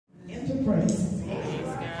to praise Him.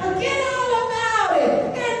 Forget all about it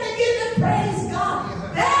and begin to praise God.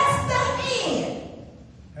 That's the end.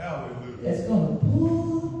 Hallelujah. That's going to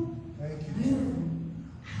pull you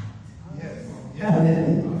out. Yes.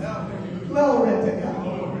 Hallelujah. Hallelujah. Glory to God.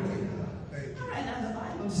 Glory to God. Thank you. All right, now the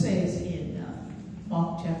Bible says in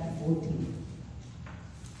Mark chapter 14,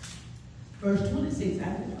 verse 26,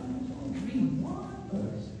 I'm going to read one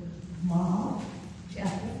verse. Mark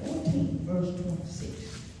chapter 14, verse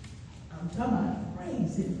 26. I'm talking about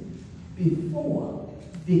praising before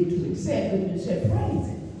victory. Say it with me, say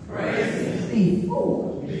praising. Praising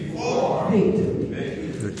before victory.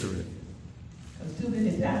 Victory. Because too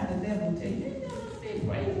many times the devil will tell you, you never been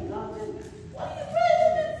praising God. What are you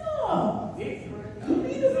praising Him for? You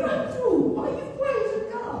need a breakthrough. Why are you praising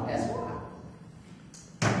God? That's why.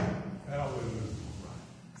 Hallelujah.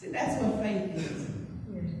 See, that's what faith is.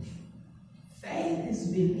 Faith is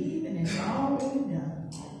believing it's already done.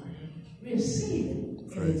 Receiving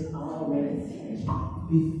it is already finished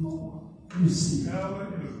before you see it.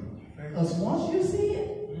 Hallelujah. Because once you see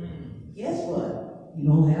it, guess what? You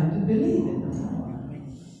don't have to believe it no more.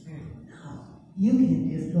 No, you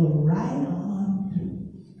can just go right on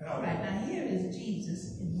through. All right, now here is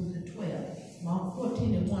Jesus in Luke 12. Mark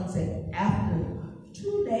 14 and 1 said, after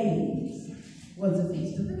 2 days was the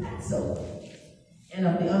feast of the Passover and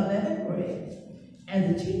of the unleavened bread.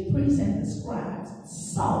 And the chief priests and the scribes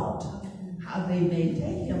sought how they may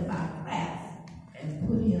take him by craft and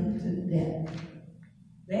put him to death.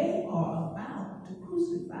 They are about to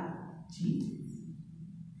crucify Jesus.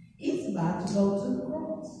 He's about to go to the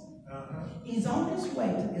cross. He's on his way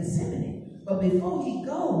to Gethsemane. But before he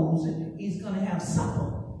goes, he's going to have supper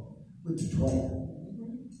with the 12.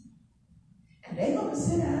 And they're going to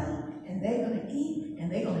sit down and they're going to eat, and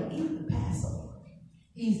they're going to eat the Passover.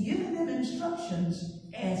 He's giving them instructions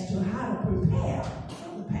as to how to prepare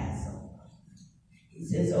for the Passover. He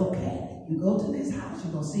says, okay, you go to this house,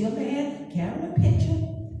 you're going to see a man carrying a pitcher.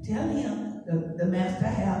 Tell him the master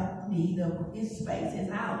have need of his space, his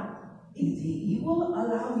house. He will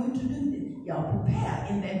allow you to do this. Y'all prepare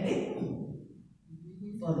in that big room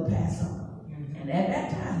for the Passover. And at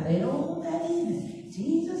that time, later on that evening,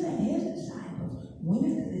 Jesus and his disciples went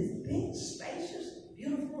into this big, spacious,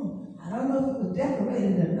 beautiful room. I don't know if it was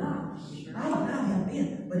decorated or not. It might not have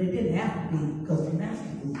been, but it didn't have to be because the master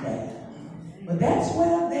was there. But that's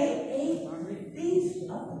where they ate the feast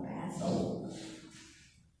of the Passover.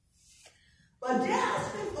 But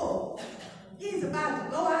just before he's about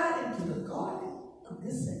to go out into the garden of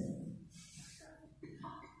Gethsemane,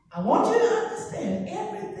 I want you to understand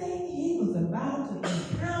everything he was about to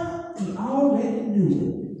encounter, he already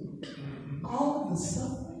knew it. All of the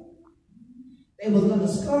suffering. They was going to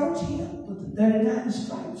scourge him, put the 39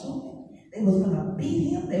 stripes on him. They was going to beat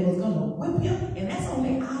him. They was going to whip him. And that's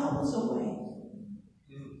only hours away.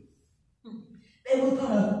 They was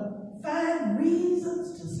going to find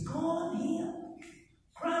reasons to scorn him.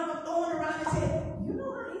 Crown of thorn around his head. You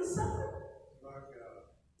know how he suffered?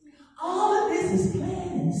 All of this is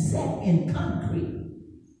planned and set in concrete.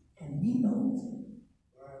 And he knows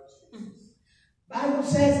it. Bible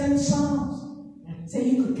says in Psalms, say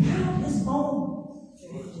you could count his bones.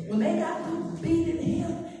 When they got through beating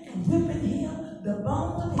him and whipping him, the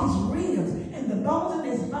bones of his ribs and the bones of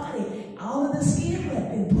his body, all of the skin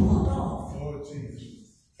had been pulled off. Lord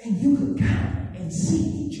Jesus. And you could count and see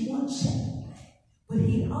each one separately. But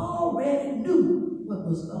he already knew what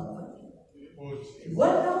was up for him. It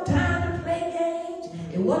wasn't no time to play games.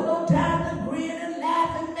 It wasn't no time to grin and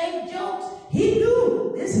laugh and make jokes. He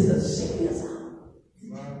knew this is a serious hour.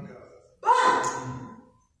 But,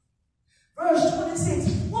 verse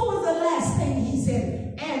 26, what was the last thing he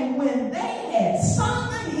said? And when they had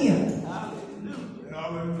sung a hymn. Hallelujah.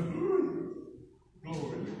 Hallelujah.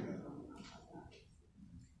 Glory to God.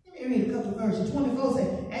 Let me read a couple of verses. 24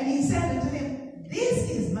 says, and he said unto them,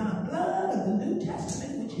 this is my blood of the New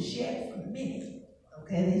Testament, which is shed for many.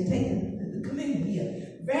 Okay, he's taking the communion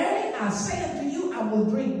here. Verily I say unto you, I will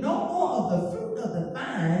drink no more of the fruit of the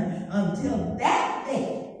vine until that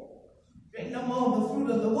day. Drink no more of the fruit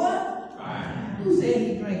of the what? Vine. Who said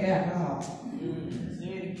he drank alcohol? Say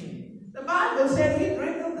it again. The Bible said he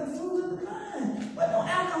drank of the fruit of the vine. But no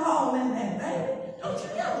alcohol in that, baby. Don't you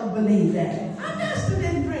ever believe that. My master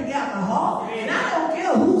didn't drink alcohol, and I don't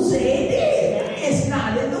care who said he did. It's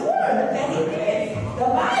not in the word that he did. The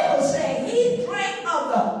Bible said he drank of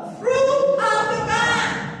the fruit of the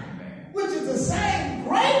vine, which is the same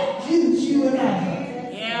grape juice you and I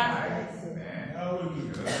have. Yeah.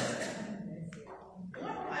 Hallelujah.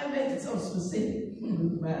 Why do I make it so specific?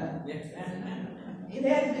 It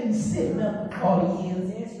hadn't been sitting up for 40 years,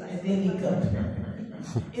 and then he comes.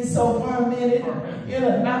 It's so fermented,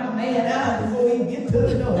 it'll knock a man out before he get to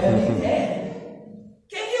the door. Can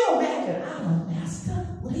you imagine our master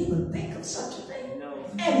would even think of such a thing? No.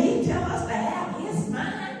 And he tell us to have his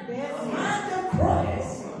mind, mind of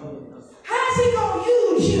Christ. How's he going to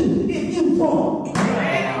use you if you wrong? You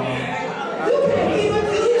can't even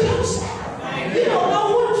use yourself. You don't know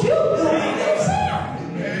what you're doing yourself.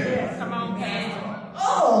 Come on, Pastor.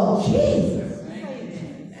 Oh, Jesus.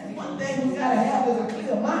 And one thing we got to have is a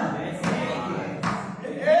clear mind.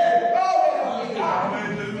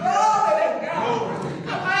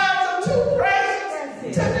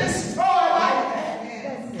 To destroy like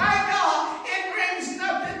that. My God, it brings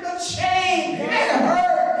nothing but shame and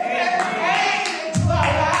hurt and pain into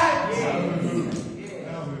our lives.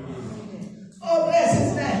 Oh, bless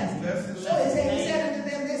his name. So he said unto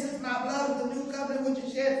them, this is my blood of the new covenant which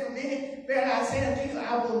is shed for many. Verily I say unto you,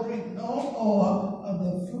 I will drink no more of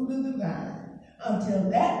the fruit of the vine until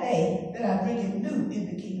that day that I drink it new in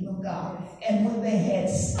the kingdom of God. And when they had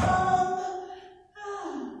sung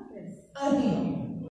a hymn,